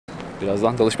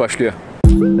Birazdan dalış başlıyor.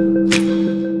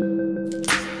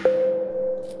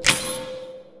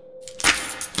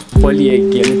 Bali'ye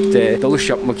gelip de dalış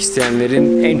yapmak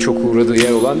isteyenlerin en çok uğradığı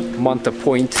yer olan Manta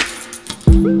Point.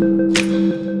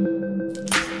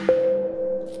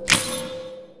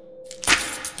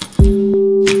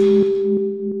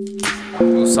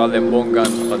 Lembongan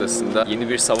adasında yeni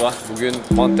bir sabah. Bugün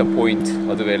Manta Point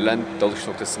adı verilen dalış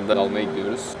noktasında almaya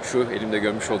gidiyoruz. Şu elimde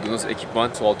görmüş olduğunuz ekipman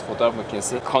SUALTI fotoğraf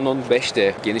makinesi. Canon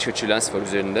 5D geniş açı lens var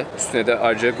üzerinde. Üstüne de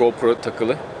ayrıca GoPro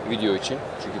takılı video için.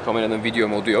 Çünkü kameranın video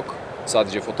modu yok.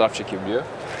 Sadece fotoğraf çekebiliyor.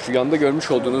 Şu yanda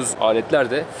görmüş olduğunuz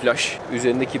aletler de flash.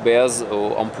 Üzerindeki beyaz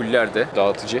o ampuller de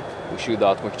dağıtıcı. Işığı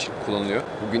dağıtmak için kullanılıyor.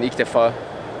 Bugün ilk defa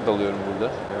dalıyorum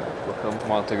burada. Bakalım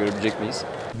manta görebilecek miyiz?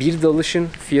 Bir dalışın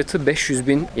fiyatı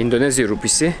 500.000 Endonezya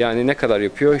rupisi. Yani ne kadar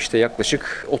yapıyor? İşte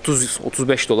yaklaşık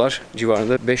 30-35 dolar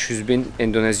civarında 500.000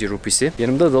 Endonezya rupisi.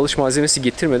 Yanımda dalış malzemesi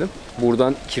getirmedim.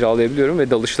 Buradan kiralayabiliyorum ve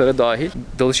dalışlara dahil.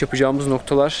 Dalış yapacağımız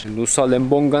noktalar Nusa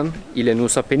Lembongan ile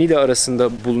Nusa Penida arasında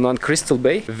bulunan Crystal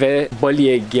Bay ve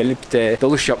Bali'ye gelip de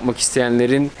dalış yapmak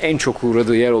isteyenlerin en çok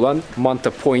uğradığı yer olan Manta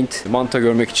Point. Manta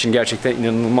görmek için gerçekten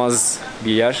inanılmaz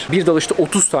bir yer. Bir dalışta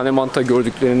 30 tane manta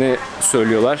gördüklerini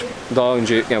söylüyorlar. Daha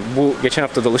önce yani bu geçen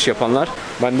hafta dalış yapanlar.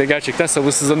 Ben de gerçekten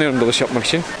sabırsızlanıyorum dalış yapmak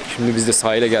için. Şimdi biz de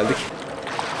sahile geldik.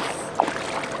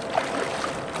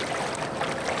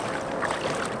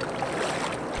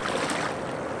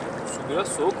 Su biraz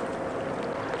soğuk.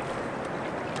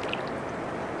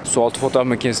 SUALTI fotoğraf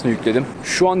makinesini yükledim.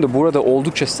 Şu anda burada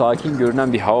oldukça sakin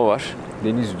görünen bir hava var.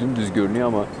 Deniz dümdüz görünüyor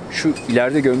ama şu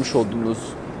ileride görmüş olduğunuz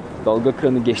dalga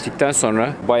kıranı geçtikten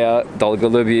sonra bayağı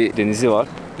dalgalı bir denizi var.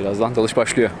 Birazdan dalış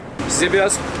başlıyor. Size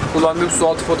biraz kullandığım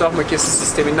SUALTI fotoğraf makinesi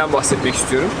sisteminden bahsetmek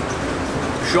istiyorum.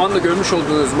 Şu anda görmüş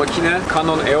olduğunuz makine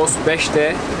Canon EOS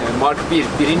 5D Mark 1.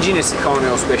 Birinci nesil Canon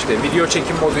EOS 5D. Video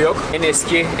çekim modu yok. En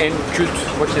eski, en kült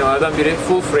makinelerden biri.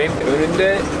 Full frame.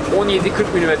 Önünde 17-40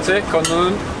 mm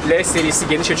Canon'un L serisi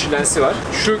geniş açı lensi var.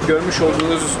 Şu görmüş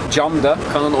olduğunuz camda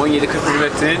Canon 17-40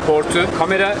 mm'nin portu.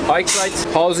 Kamera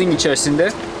iClight housing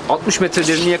içerisinde. 60 metre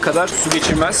derinliğe kadar su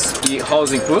geçirmez bir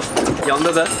housing bu.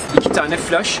 Yanında da 2 tane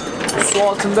flash. Su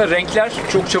altında renkler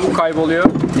çok çabuk kayboluyor.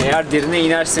 Eğer derine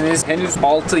inerseniz henüz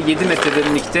 6-7 metre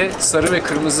derinlikte sarı ve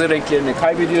kırmızı renklerini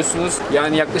kaybediyorsunuz.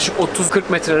 Yani yaklaşık 30-40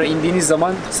 metrelere indiğiniz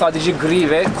zaman sadece gri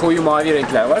ve koyu mavi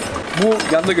renkler var.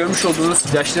 Bu yanda görmüş olduğunuz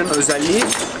flashların özelliği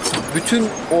bütün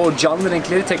o canlı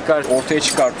renkleri tekrar ortaya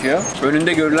çıkartıyor.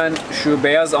 Önünde görülen şu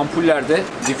beyaz ampuller de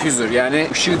diffuser yani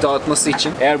ışığı dağıtması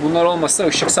için. Eğer bunlar olmasa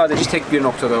ışık sadece tek bir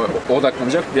noktada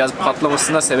odaklanacak. Biraz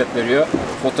patlamasına sebep veriyor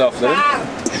fotoğrafların.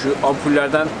 Şu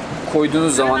ampullerden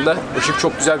koyduğunuz zaman da ışık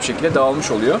çok güzel bir şekilde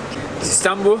dağılmış oluyor.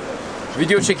 Sistem bu.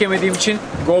 Video çekemediğim için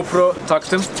GoPro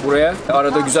taktım buraya.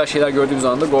 Arada güzel şeyler gördüğüm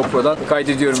zaman da GoPro'dan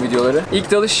kaydediyorum videoları.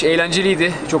 İlk dalış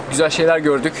eğlenceliydi. Çok güzel şeyler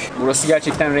gördük. Burası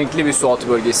gerçekten renkli bir sualtı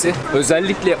bölgesi.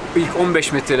 Özellikle ilk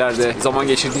 15 metrelerde zaman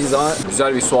geçirdiğiniz zaman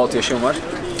güzel bir sualtı yaşamı var.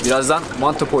 Birazdan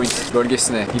Manta Point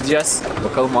bölgesine gideceğiz.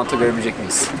 Bakalım manta görebilecek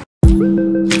miyiz?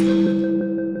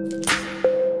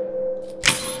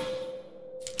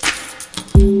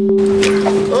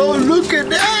 Oh, look at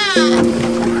that!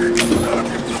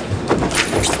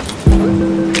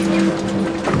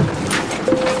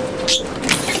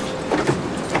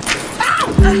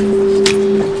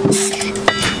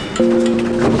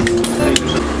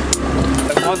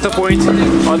 Manta Point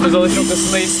adlı dalış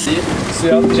noktasındayız.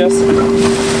 Suya atlayacağız.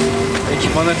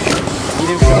 Ekipmanı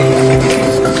giydim şu an.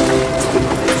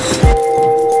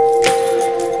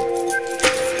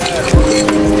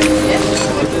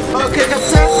 Okay,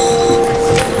 kaptan.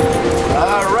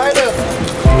 All right,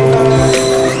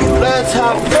 let's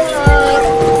have fun.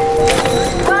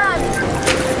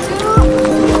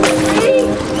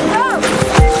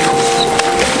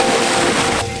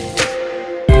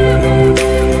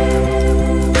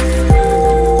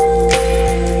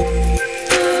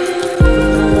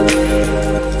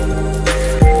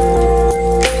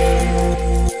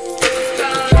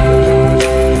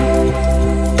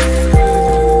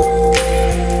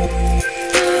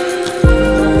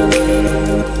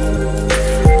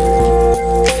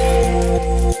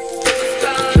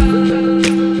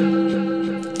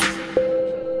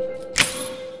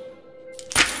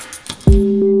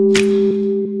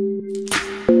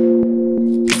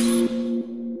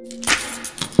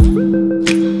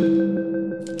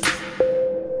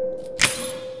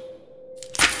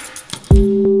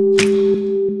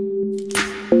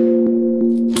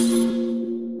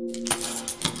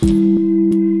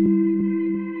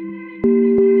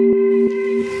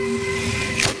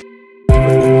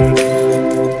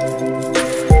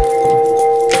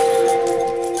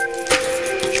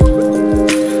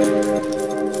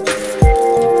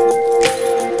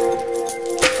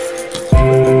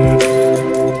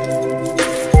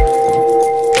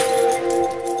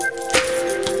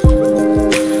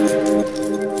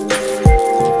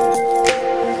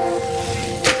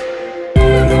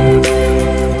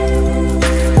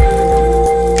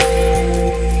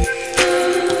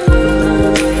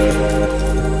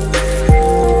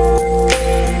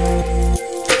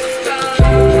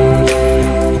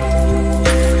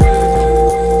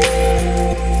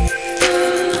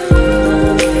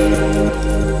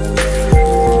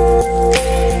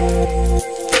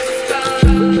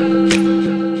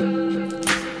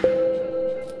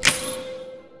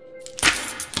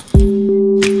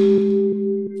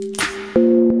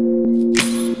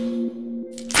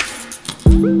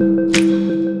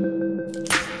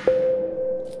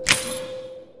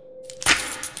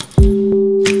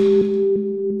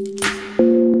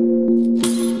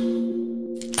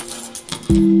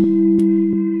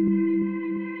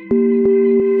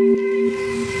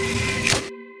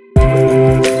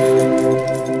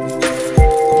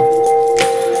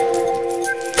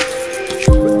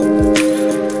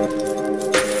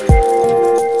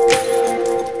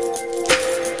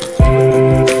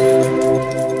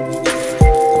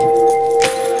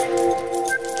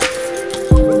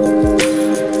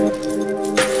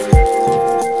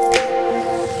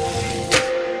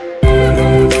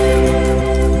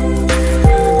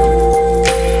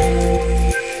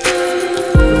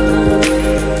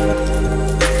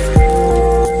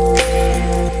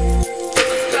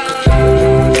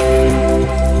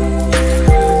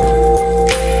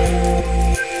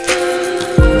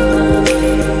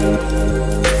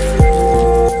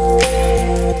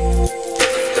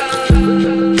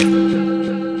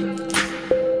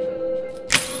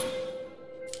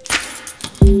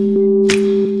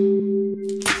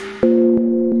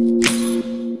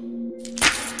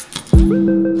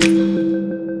 that.